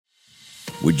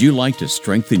Would you like to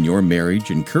strengthen your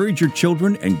marriage, encourage your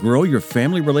children, and grow your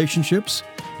family relationships?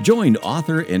 Join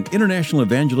author and international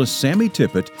evangelist Sammy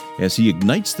Tippett as he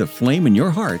ignites the flame in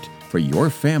your heart for your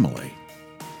family.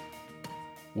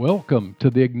 Welcome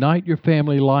to the Ignite Your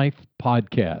Family Life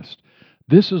podcast.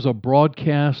 This is a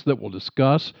broadcast that will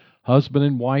discuss husband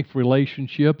and wife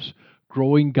relationships,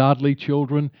 growing godly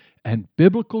children, and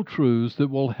biblical truths that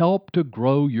will help to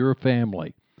grow your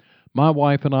family. My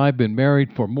wife and I have been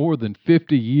married for more than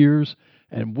 50 years,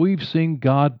 and we've seen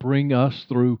God bring us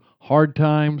through hard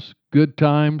times, good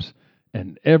times,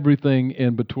 and everything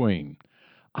in between.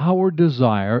 Our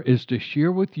desire is to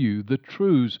share with you the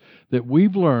truths that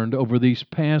we've learned over these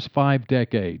past 5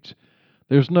 decades.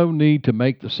 There's no need to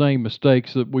make the same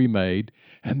mistakes that we made,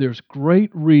 and there's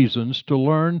great reasons to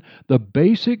learn the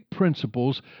basic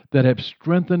principles that have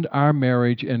strengthened our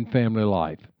marriage and family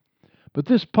life. But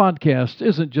this podcast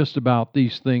isn't just about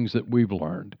these things that we've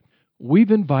learned. We've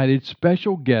invited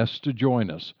special guests to join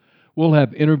us. We'll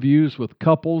have interviews with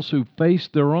couples who face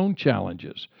their own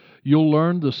challenges. You'll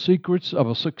learn the secrets of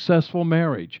a successful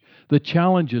marriage, the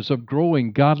challenges of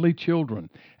growing godly children,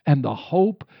 and the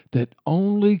hope that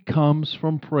only comes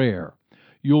from prayer.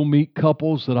 You'll meet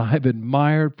couples that I've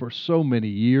admired for so many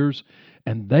years,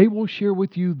 and they will share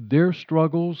with you their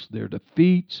struggles, their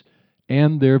defeats,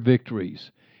 and their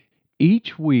victories.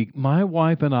 Each week, my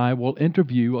wife and I will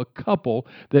interview a couple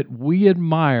that we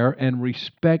admire and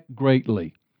respect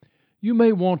greatly. You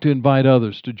may want to invite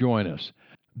others to join us.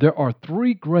 There are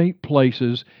 3 great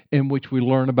places in which we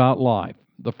learn about life.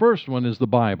 The first one is the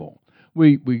Bible.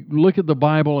 We look at the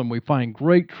Bible and we find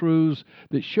great truths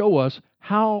that show us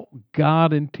how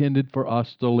God intended for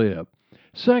us to live.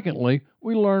 Secondly,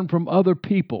 we learn from other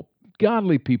people,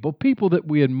 godly people, people that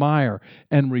we admire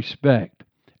and respect.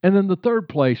 And then the third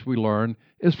place we learn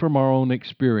is from our own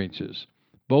experiences,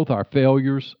 both our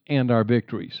failures and our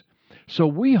victories. So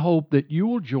we hope that you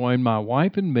will join my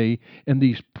wife and me in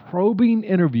these probing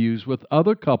interviews with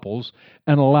other couples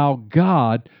and allow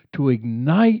God to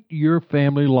ignite your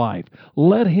family life.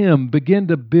 Let Him begin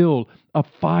to build a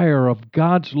fire of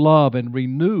God's love and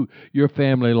renew your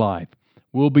family life.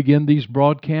 We'll begin these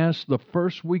broadcasts the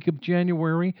first week of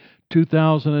January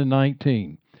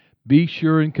 2019. Be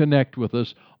sure and connect with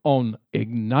us on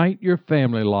Ignite Your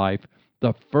Family Life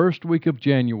the first week of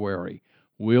January.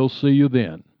 We'll see you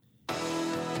then.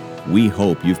 We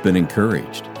hope you've been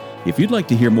encouraged. If you'd like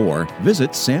to hear more,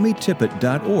 visit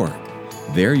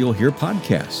SammyTippett.org. There you'll hear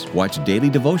podcasts, watch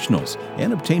daily devotionals,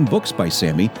 and obtain books by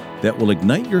Sammy that will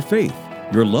ignite your faith,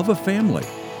 your love of family,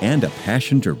 and a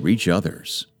passion to reach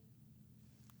others.